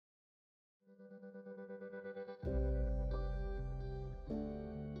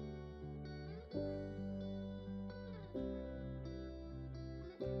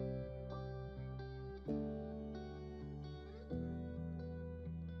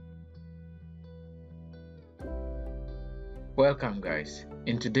Welcome guys.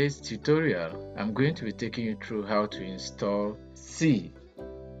 In today's tutorial, I'm going to be taking you through how to install C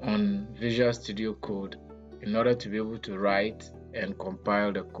on Visual Studio Code in order to be able to write and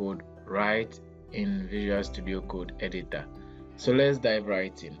compile the code right in Visual Studio Code editor. So let's dive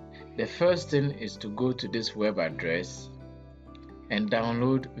right in. The first thing is to go to this web address and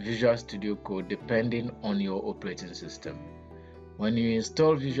download Visual Studio Code depending on your operating system. When you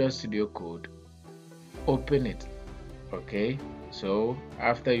install Visual Studio Code, open it. Okay, so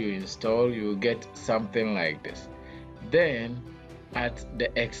after you install, you will get something like this. Then at the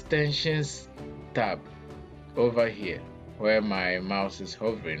extensions tab over here where my mouse is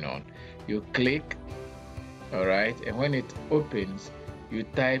hovering on, you click, all right, and when it opens, you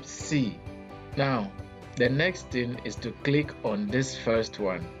type C. Now the next thing is to click on this first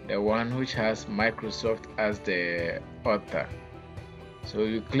one, the one which has Microsoft as the author. So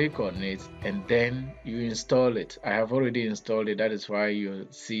you click on it and then you install it. I have already installed it, that is why you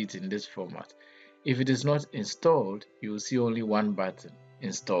see it in this format. If it is not installed, you will see only one button,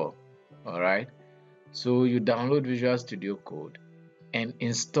 install. Alright, so you download Visual Studio Code and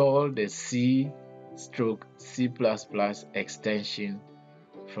install the C/C++ extension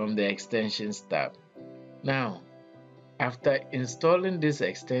from the extensions tab. Now, after installing this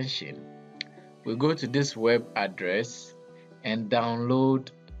extension, we go to this web address and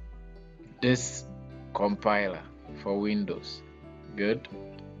download this compiler for Windows. Good.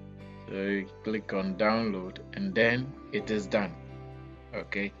 So you click on download and then it is done.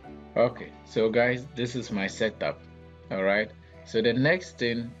 Okay, so guys, this is my setup. All right, so the next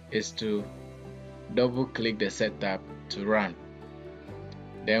thing is to double click the setup to run.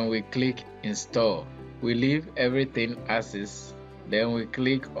 Then we click install. We leave everything as is. Then we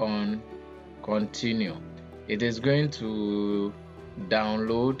click on continue. It is going to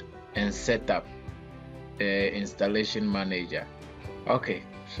download and set up the installation manager. Okay,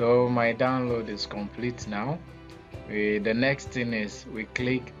 so my download is complete now. The next thing is we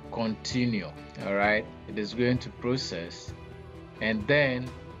click continue. All right, it is going to process, and then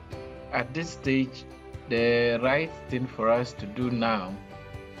at this stage the right thing for us to do now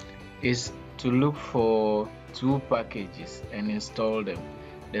is to look for two packages and install them.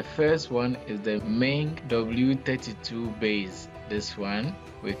 The first one is the main W32 base. This one,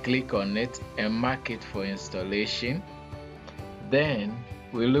 we click on it and mark it for installation. Then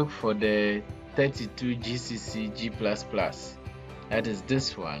we look for the 32 GCC G++, that is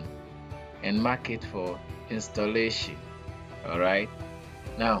this one, and mark it for installation. Alright,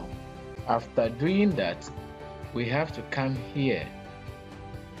 now after doing that, we have to come here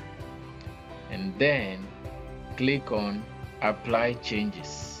and then click on apply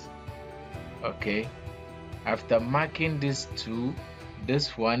changes. Okay, after marking these two,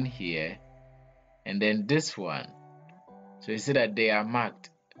 this one here and then this one, so you see that they are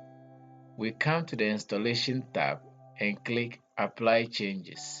marked, we come to the installation tab and click apply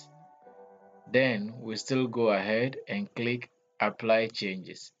changes. Then we still go ahead and click apply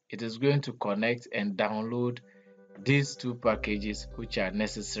changes. It is going to connect and download these two packages which are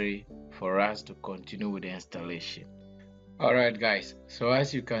necessary for us to continue with the installation. Alright guys, so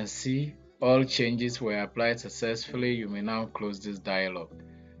as you can see, all changes were applied successfully. You may now close this dialog.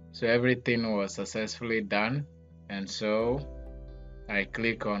 So everything was successfully done, and so I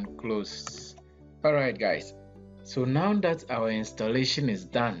click on close. Alright guys, so now that our installation is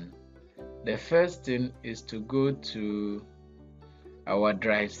done, the first thing is to go to our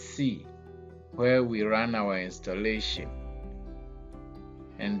drive C where we run our installation,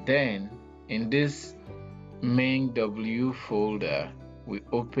 and then in this main W folder we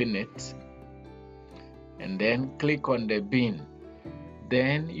open it and then click on the bin.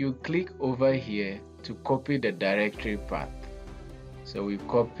 Then you click over here to copy the directory path. So we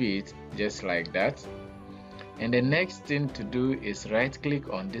copy it just like that, and the next thing to do is right click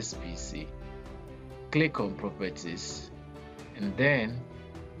on this PC, click on properties, and then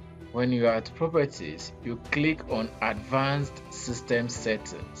when you are at properties, you click on advanced system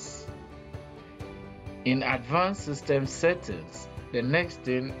settings. In advanced system settings, the next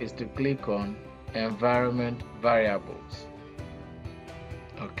thing is to click on environment variables.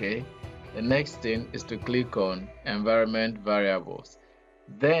 Okay, the next thing is to click on environment variables.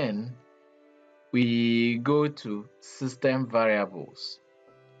 Then we go to system variables.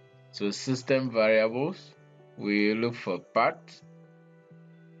 So system variables, we look for path.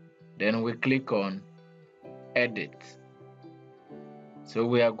 Then we click on edit. So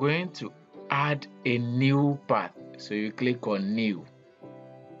we are going to add a new path. So you click on new.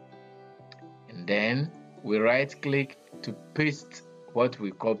 And then we right click to paste what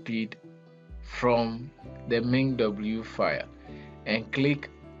we copied from the MinW file and click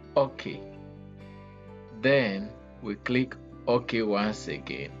OK. Then we click OK once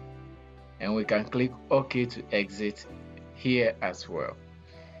again, and we can click OK to exit here as well.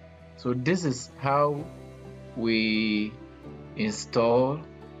 So this is how we install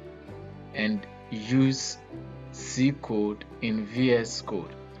and use C code in VS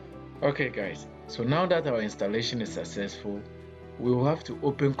Code. Okay guys, so now that our installation is successful, we will have to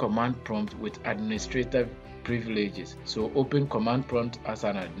open command prompt with administrator privileges. So open command prompt as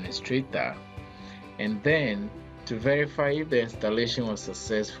an administrator, and then to verify if the installation was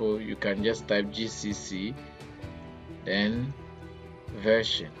successful, you can just type GCC then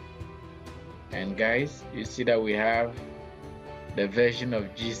version, and guys, you see that we have the version of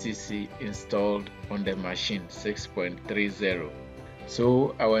GCC installed on the machine 6.30.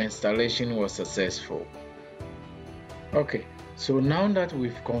 So our installation was successful. Okay, so now that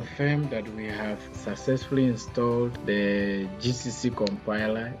we've confirmed that we have successfully installed the GCC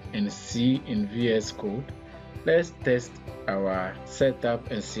compiler and C in VS Code, let's test our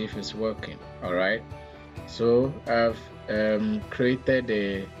setup and see if it's working. Alright, so I've created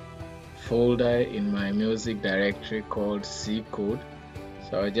a folder in my music directory called C code.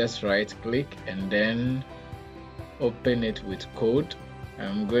 So I'll just right click and then open it with code.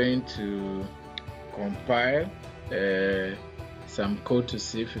 I'm going to compile some code to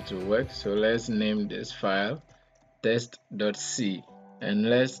see if it will work. So let's name this file test.c, and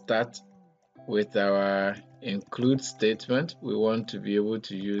let's start with our include statement. We want to be able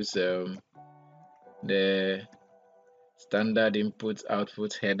to use the standard input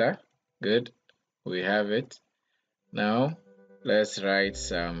output header. Good, we have it. Now let's write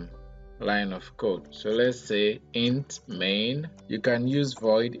some line of code. So let's say int main. You can use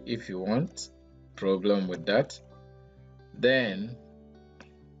void if you want, problem with that. Then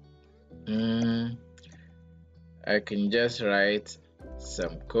I can just write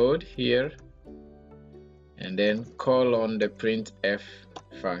some code here and then call on the printf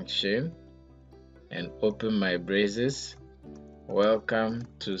function and open my braces. Welcome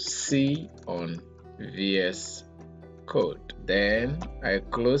to C on VS Code. Then I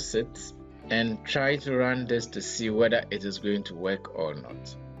close it and try to run this to see whether it is going to work or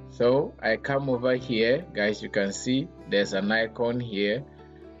not. So I come over here, guys, you can see there's an icon here.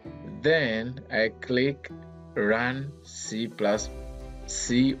 Then I click run C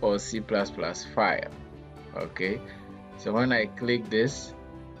or C++ file. Okay, so when I click this,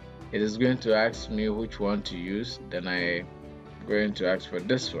 it is going to ask me which one to use. Then I'm going to ask for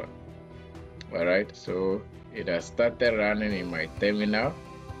this one. Alright, so it has started running in my terminal.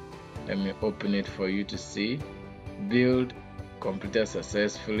 Let me open it for you to see. Build completed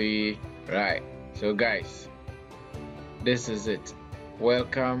successfully. Right, so guys, this is it.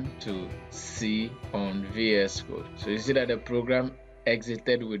 Welcome to C on VS Code. So you see that the program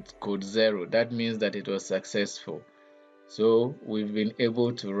exited with code 0. That means that it was successful. So we've been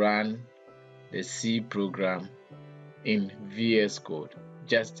able to run the C program in VS Code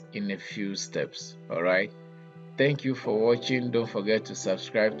just in a few steps. Alright, thank you for watching. Don't forget to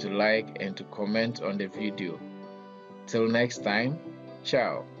subscribe, to like, and to comment on the video. Till next time,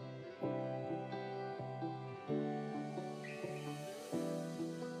 ciao.